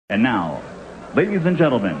And now, ladies and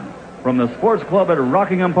gentlemen, from the sports club at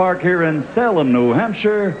Rockingham Park here in Salem, New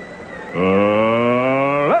Hampshire,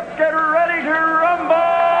 let's get ready to rumble!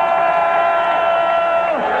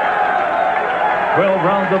 12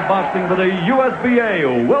 rounds of boxing for the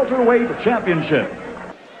USBA Welterweight Championship.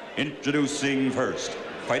 Introducing first,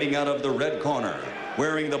 fighting out of the red corner,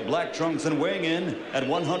 wearing the black trunks and weighing in at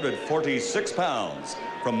 146 pounds,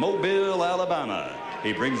 from Mobile, Alabama.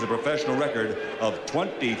 He brings a professional record of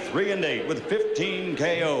 23-8 with 15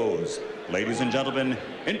 KOs. Ladies and gentlemen,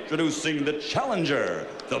 introducing the challenger,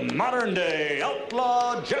 the modern-day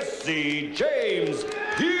outlaw Jesse James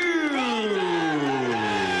Hughes.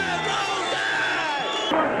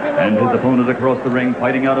 And his opponent across the ring,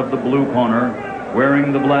 fighting out of the blue corner,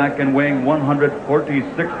 wearing the black and weighing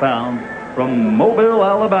 146 pounds, from Mobile,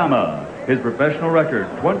 Alabama. His professional record,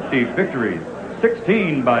 20 victories,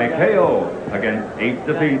 16 by KO against 8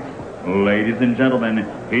 defeats. Ladies and gentlemen,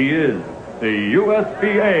 he is the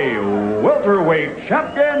USBA Welterweight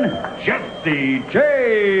Champion, Jesse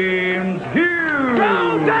James Hughes.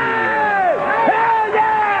 Hell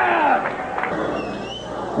yeah!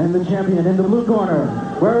 And the champion in the blue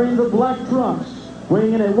corner, wearing the black trunks,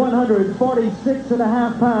 weighing in at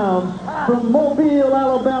 146.5 pounds, from Mobile,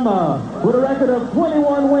 Alabama, with a record of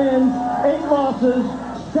 21 wins, 8 losses,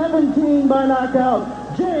 17 by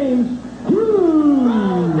knockout, James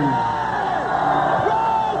Hughes.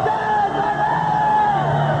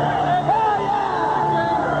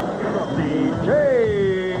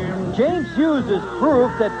 James Hughes is proof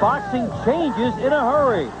that boxing changes in a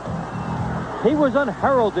hurry. He was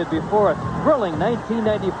unheralded before a thrilling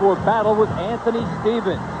 1994 battle with Anthony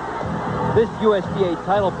Stevens. This USBA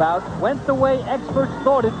title bout went the way experts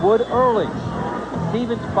thought it would early.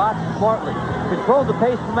 Stevens boxed smartly, controlled the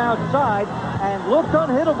pace from outside, and looked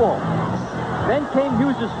unhittable. Then came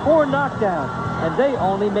Hughes' 4 knockdowns, and they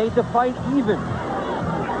only made the fight even.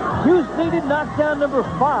 Hughes needed knockdown number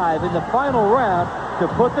 5 in the final round to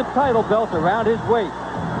put the title belt around his waist.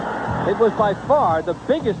 It was by far the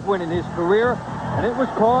biggest win in his career, and it was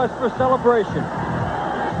cause for celebration.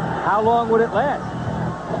 How long would it last?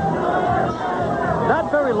 Not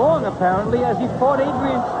very long, apparently, as he fought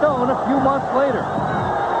Adrian a few months later.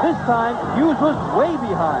 This time, Hughes was way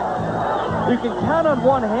behind. You can count on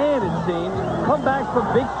one hand, it seems, come back from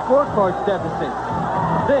big scorecard deficits.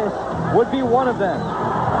 This would be one of them.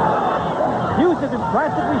 Hughes has been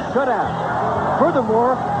practically shut out.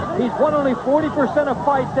 Furthermore, he's won only 40% of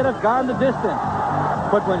fights that have gone the distance.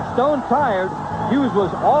 But when stone tired, Hughes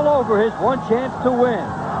was all over his one chance to win.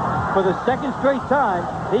 For the second straight time,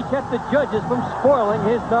 he kept the judges from spoiling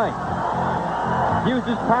his night.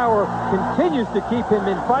 Hughes' power continues to keep him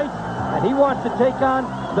in fights, and he wants to take on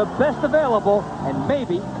the best available and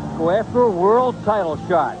maybe go after a world title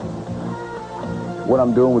shot. What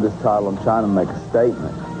I'm doing with this title, I'm trying to make a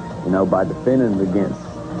statement, you know, by defending it against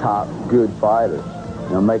top good fighters.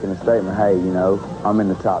 You know, making a statement, hey, you know, I'm in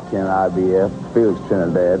the top 10 IBF, Felix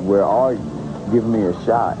Trinidad, where are you? Give me a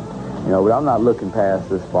shot. You know, but I'm not looking past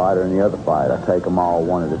this fight or any other fight. I take them all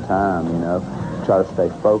one at a time, you know. Try to stay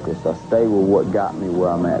focused. I stay with what got me where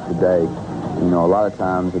I'm at today. You know, a lot of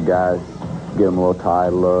times the guys get them a little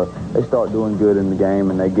title or they start doing good in the game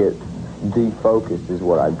and they get defocused is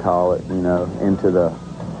what I'd call it, you know, into the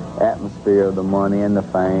atmosphere of the money and the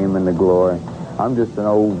fame and the glory. I'm just an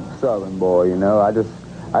old Southern boy, you know. I just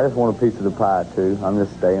want a piece of the pie, too. I'm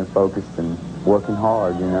just staying focused and working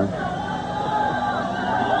hard, you know.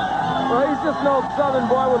 Well, he's just an old Southern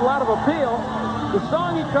boy with a lot of appeal. The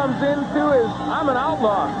song he comes into is I'm an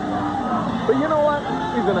Outlaw. But you know what?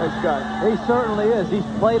 He's a nice guy. He certainly is. He's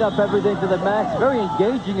played up everything to the max. Very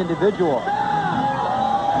engaging individual.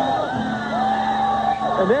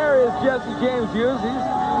 And there is Jesse James Hughes. He's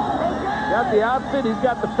got the outfit. He's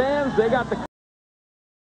got the fans. They got the